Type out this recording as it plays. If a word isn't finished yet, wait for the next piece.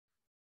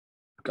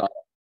Got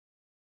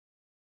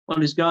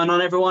What is going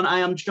on, everyone? I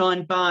am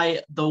joined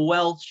by the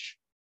Welsh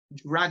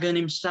Dragon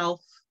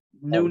himself,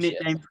 new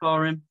nickname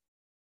for him,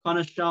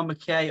 Conor Sean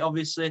Mckay,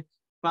 obviously,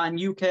 fighting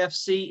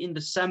UKFC in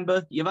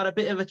December. You've had a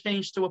bit of a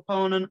change to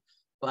opponent,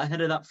 but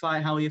ahead of that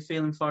fight, how are you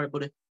feeling for it,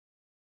 buddy?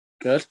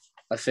 good.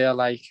 I feel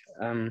like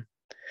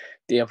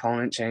the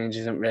opponent change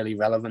isn't really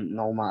relevant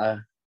no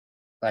matter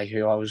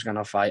who I was going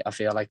to fight. I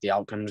feel like the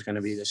outcome is going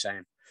to be the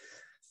same.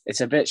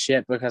 It's a bit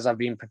shit because I've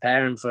been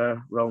preparing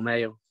for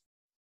Romeo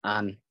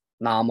and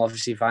now I'm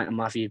obviously fighting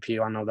Matthew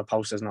Pugh. I know the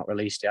poster's not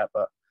released yet,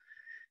 but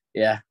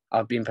yeah,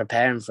 I've been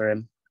preparing for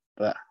him,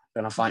 but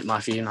I'm going to fight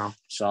Matthew now.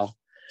 So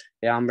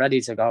yeah, I'm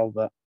ready to go,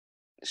 but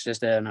it's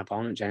just an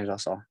opponent change,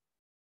 that's all.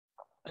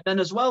 And then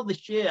as well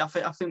this year, I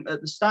think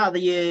at the start of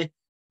the year,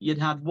 you were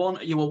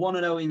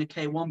 1-0 in the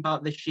K1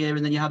 bout this year,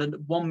 and then you had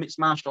one mixed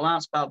martial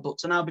arts bout, but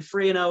to now be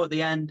 3-0 at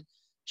the end,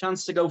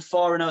 chance to go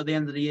 4-0 at the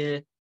end of the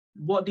year.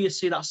 What do you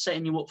see that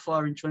setting you up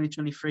for in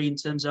 2023 in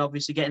terms of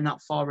obviously getting that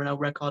 4-0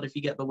 record if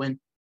you get the win?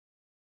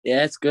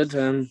 Yeah, it's good.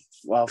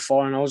 Well,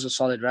 4-0 is a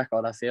solid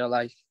record. I feel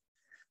like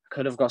I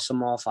could have got some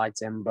more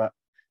fights in, but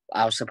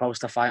I was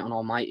supposed to fight on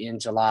Almighty in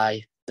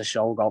July. The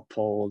show got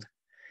pulled.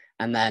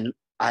 And then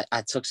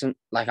I took some,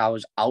 I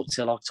was out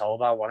till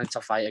October. I wanted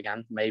to fight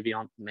again, maybe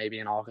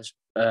in August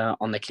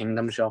on the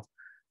Kingdom show.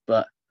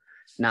 But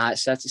it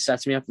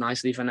sets me up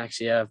nicely for next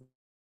year.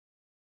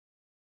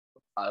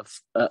 At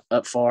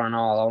 4-0,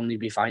 I'll only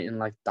be fighting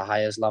the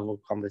highest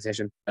level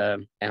competition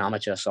in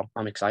amateur. So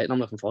I'm excited. I'm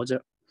looking forward to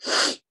it.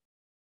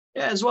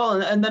 Yeah, as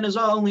well. And then as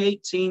well, only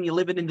 18, you're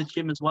living in the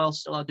gym as well,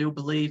 still, I do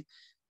believe.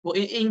 But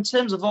in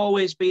terms of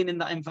always being in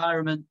that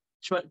environment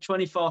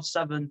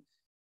 24/7,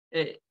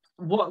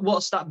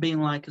 what's that been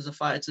like as a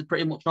fighter to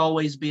pretty much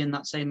always be in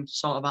that same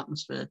sort of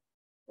atmosphere?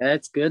 Yeah,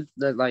 it's good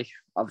that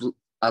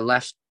I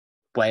left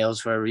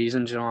Wales for a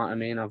reason. Do you know what I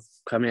mean? I've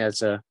come here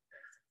to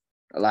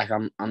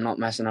I'm not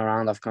messing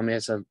around. I've come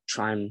here to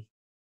try and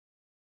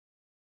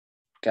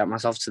get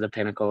myself to the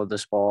pinnacle of the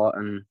sport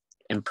and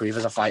improve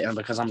as a fighter. And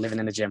because I'm living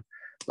in the gym,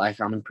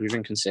 I'm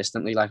improving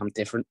consistently. I'm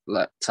different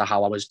to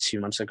how I was 2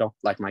 months ago.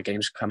 My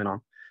game's coming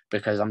on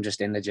because I'm just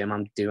in the gym.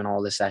 I'm doing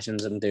all the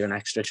sessions. I'm doing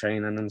extra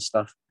training and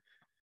stuff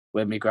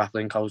with my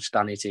grappling coach,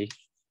 Danny T.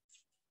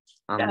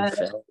 And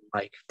Phil,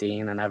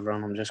 Dean and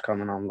everyone. I'm just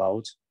coming on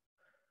loads.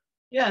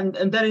 Yeah,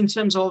 and then in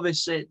terms of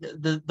obviously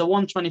the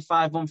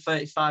 125,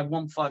 135,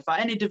 145,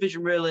 any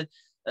division really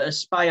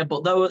aspire,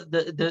 but though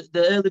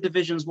the early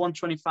divisions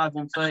 125,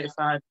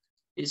 135,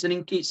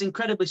 it's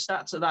incredibly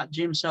stacked at that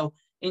gym. So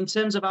in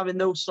terms of having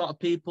those sort of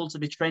people to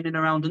be training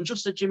around and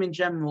just the gym in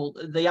general,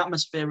 the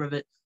atmosphere of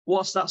it,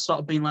 what's that sort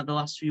of been like the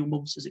last few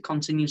months as it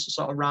continues to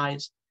sort of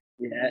rise?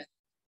 Yeah,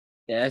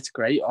 it's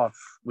great.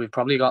 We've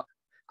probably got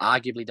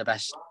arguably the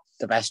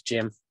best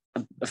gym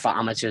for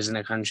amateurs in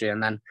the country,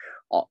 and then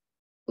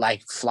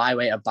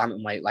flyweight or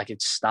bantamweight,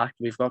 it's stacked.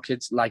 We've got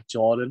kids like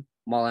Jordan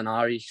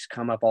Molinari's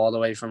come up all the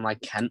way from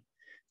Kent,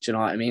 do you know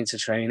what I mean, to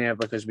train here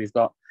because we've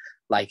got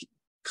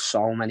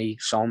so many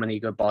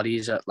good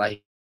bodies at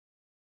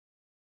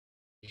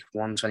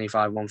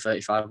 125,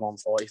 135,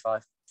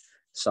 145.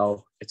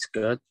 So it's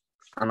good.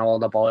 And all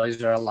the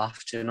boys are a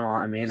laugh, do you know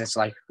what I mean? It's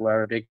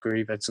we're a big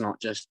group. It's not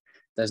just,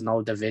 there's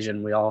no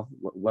division. We're all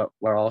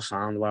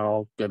sound. We're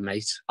all good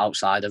mates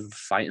outside of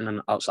fighting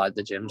and outside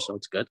the gym. So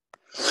it's good.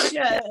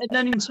 Yeah, and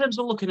then in terms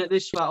of looking at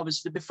this fight,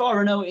 obviously, before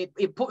I know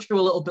it puts you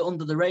a little bit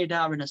under the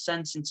radar in a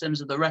sense in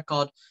terms of the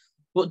record.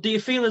 But do you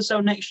feel as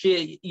though next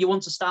year you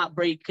want to start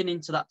breaking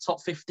into that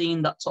top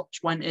 15, that top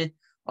 20,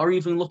 or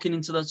even looking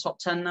into the top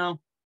 10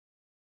 now?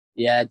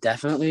 Yeah,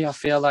 definitely. I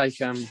feel I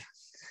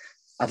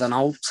don't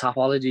know,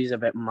 Tapology is a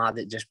bit mad.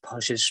 It just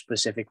pushes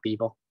specific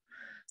people.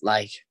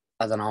 I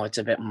don't know, it's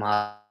a bit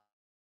mad.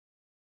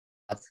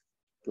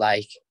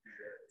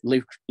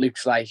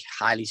 Luke's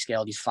highly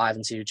skilled. He's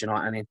 5-2. Do you know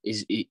what I mean?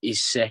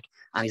 He's sick,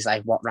 and he's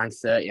what, ranked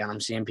 30. And I'm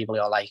seeing people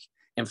who are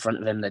in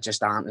front of him that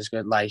just aren't as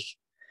good. I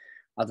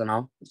don't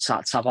know.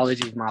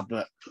 Tapology's mad,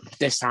 but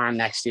this time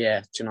next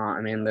year, do you know what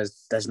I mean?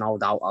 There's no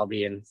doubt I'll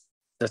be in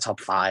the top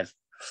 5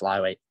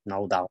 flyweight,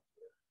 no doubt.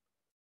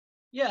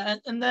 Yeah,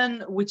 and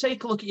then we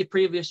take a look at your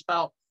previous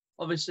bout.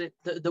 Obviously,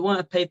 there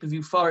weren't a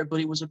pay-per-view for it, but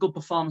it was a good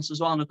performance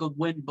as well and a good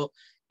win. But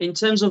in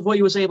terms of what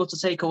you was able to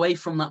take away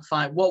from that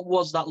fight, what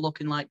was that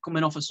looking like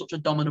coming off of such a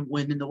dominant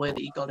win in the way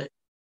that you got it?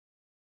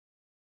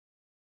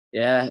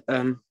 Yeah,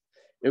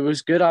 it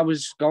was good. I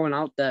was going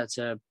out there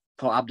to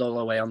put Abdul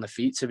away on the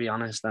feet, to be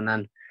honest. And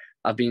then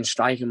I've been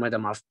striking with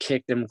him. I've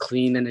kicked him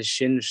clean in his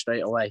shin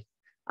straight away.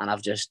 And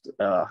I've just,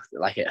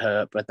 it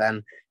hurt. But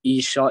then he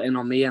shot in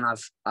on me and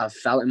I've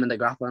felt him in the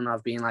grappling.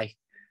 I've been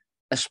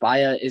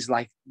Aspire is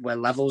we're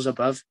levels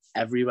above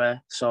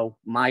everywhere. So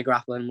my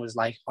grappling was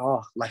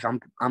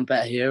I'm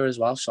better here as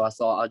well. So I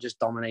thought I'd just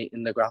dominate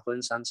in the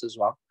grappling sense as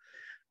well.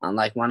 And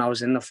when I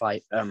was in the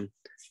fight,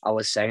 I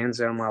was saying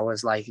to him, I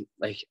was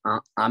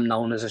I'm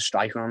known as a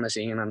striker on the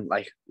scene, and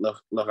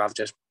look, I've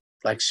just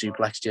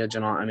suplexed you. Do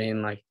you know what I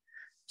mean?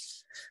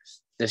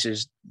 This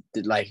is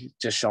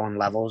just showing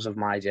levels of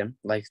my gym,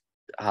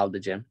 how the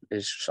gym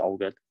is so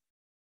good.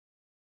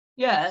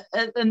 Yeah,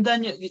 and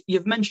then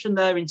you've mentioned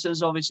there in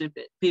terms of obviously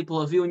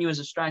people are viewing you as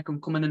a striker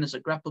and coming in as a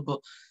grappler,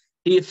 but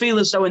do you feel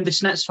as though in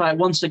this next fight,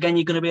 once again,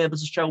 you're going to be able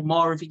to show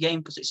more of your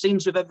game? Because it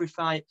seems with every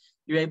fight,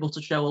 you're able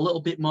to show a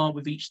little bit more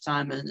with each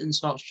time and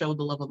sort of show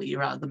the level that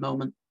you're at the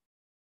moment.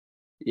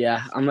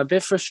 Yeah, I'm a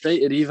bit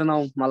frustrated, even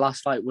though my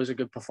last fight was a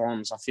good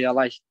performance. I feel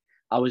like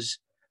I was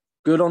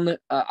good on the.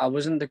 I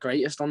wasn't the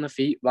greatest on the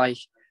feet. Like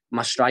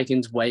my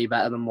striking's way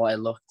better than what it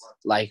looked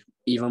like,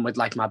 even with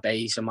like my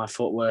base and my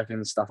footwork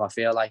and stuff. I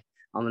feel like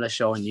I'm gonna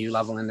show a new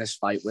level in this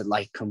fight with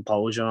like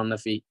composure on the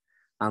feet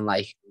and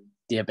like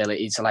the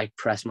ability to like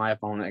press my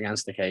opponent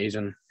against the cage.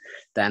 And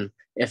then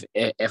if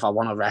I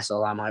want to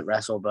wrestle, I might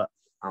wrestle, but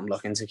I'm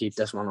looking to keep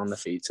this one on the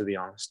feet, to be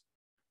honest.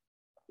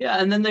 Yeah,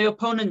 and then the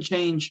opponent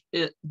change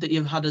that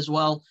you've had as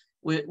well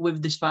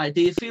with this fight.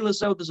 Do you feel as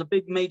though there's a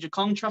big major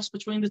contrast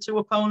between the two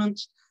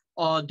opponents,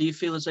 or do you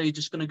feel as though you're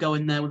just going to go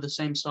in there with the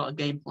same sort of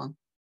game plan?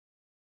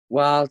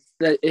 Well,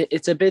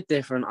 it's a bit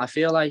different. I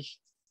feel like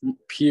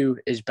Pugh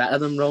is better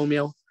than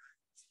Romeo,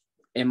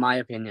 in my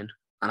opinion.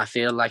 And I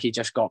feel like he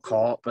just got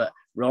caught. But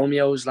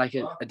Romeo's like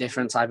a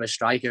different type of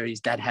striker.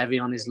 He's dead heavy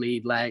on his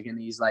lead leg, and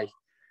he's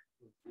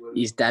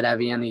dead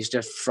heavy, and he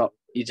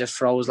just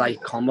throws like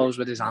combos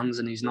with his hands,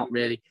 and he's not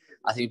really.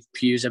 I think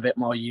Pugh's a bit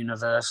more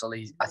universal.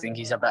 I think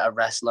he's a better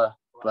wrestler,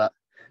 but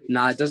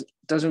no, it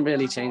doesn't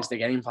really change the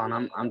game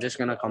plan. I'm just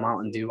gonna come out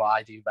and do what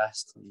I do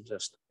best and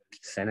just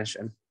finish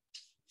him.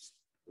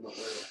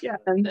 Yeah,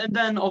 and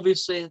then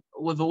obviously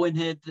with a win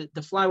here,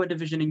 the flyweight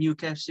division in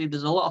UKFC,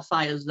 there's a lot of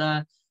fighters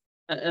there,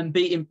 and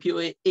beating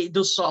Pugh, it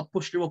does sort of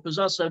push you up as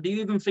well. So do you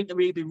even think there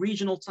will be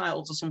regional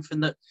titles or something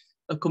that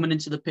are coming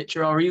into the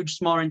picture, or are you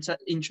just more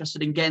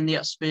interested in getting the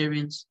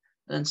experience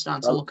and then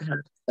starting to look ahead?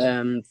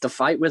 The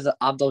fight with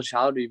Abdul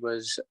Chowdhury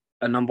was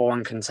a number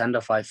one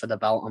contender fight for the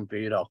belt on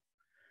Budo.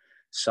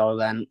 So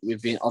then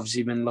we've been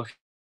looking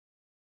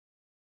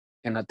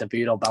at the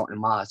Budo belt in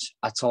March.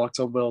 I talked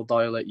to Will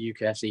Doyle at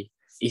UKFC.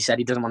 He said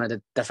he doesn't want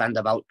to defend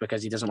the belt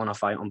because he doesn't want to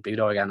fight on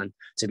Budo again. And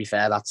to be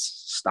fair, that's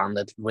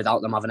standard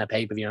without them having a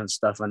pay-per-view and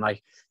stuff. And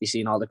like, you've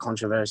seen all the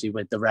controversy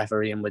with the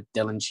referee and with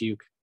Dylan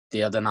Tuke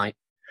the other night,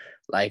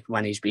 like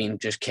when he's been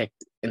just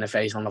kicked in the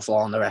face on the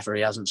floor and the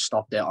referee hasn't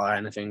stopped it or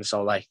anything.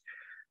 So like,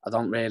 I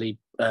don't really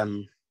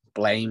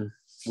blame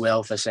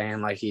Will for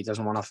saying like he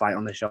doesn't want to fight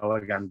on the show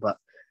again. But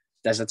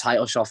there's a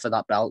title shot for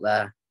that belt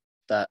there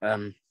that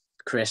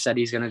Chris said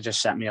he's going to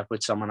just set me up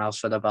with someone else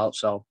for the belt.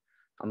 So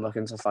I'm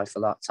looking to fight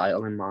for that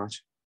title in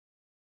March.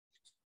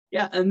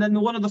 Yeah, and then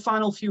one of the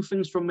final few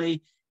things from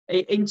me,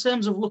 in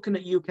terms of looking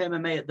at UK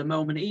MMA at the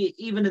moment,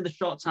 even in the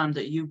short time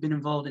that you've been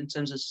involved in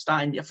terms of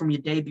starting from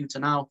your debut to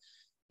now,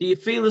 do you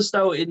feel as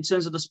though in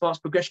terms of the sports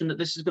progression that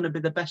this is going to be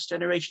the best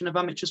generation of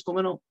amateurs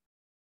coming up?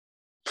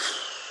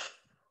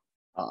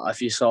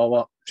 If you saw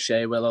what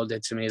Shea Willow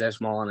did to me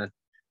this morning,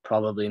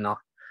 probably not.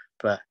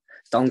 But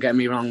don't get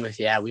me wrong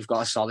we've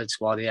got a solid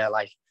squad here,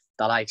 like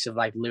the likes of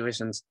like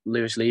Lewis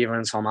Lever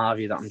and Tom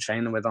Harvey that I'm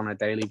training with on a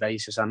daily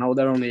basis. I know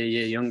they're only a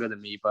year younger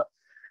than me, but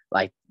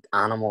like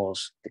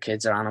animals, the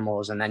kids are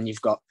animals. And then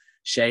you've got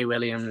Shea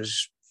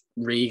Williams,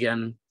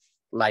 Regan,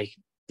 like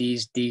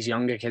these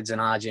younger kids in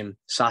our gym,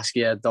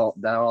 Saskia,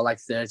 they're all like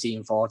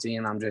 13,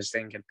 14. I'm just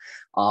thinking,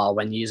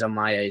 when you're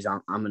my age,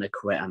 I'm going to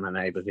quit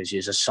MMA because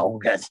you're so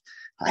good.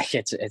 Like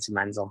it's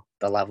mental,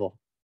 the level.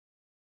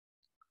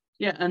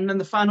 Yeah, and then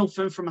the final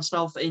thing for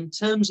myself, in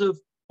terms of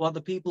what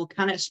the people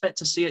can expect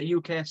to see at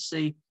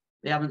UKFC,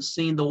 they haven't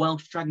seen the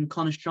Welsh Dragon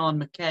Conor Sean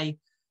Mckay,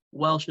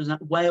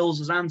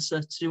 Wales'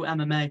 answer to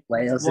MMA.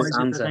 What is it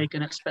that they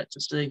can expect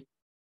to see?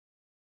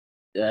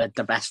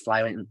 The best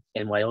flyweight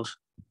in Wales.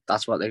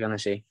 That's what they're going to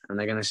see. And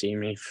they're going to see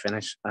me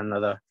finish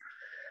another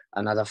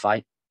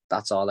fight.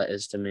 That's all it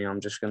is to me.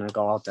 I'm just going to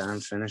go out there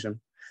and finish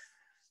him.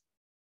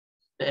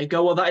 There you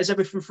go. Well, that is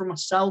everything from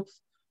myself.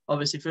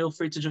 Obviously, feel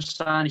free to just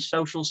sign his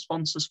social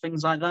sponsors,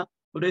 things like that.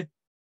 Would you?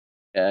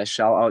 Yeah,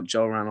 shout out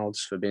Joe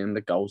Reynolds for being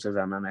the GOAT of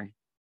MMA.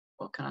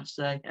 What can I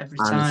say? Every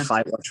and time.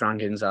 Fight Watch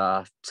rankings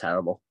are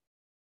terrible.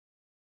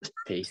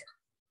 Peace.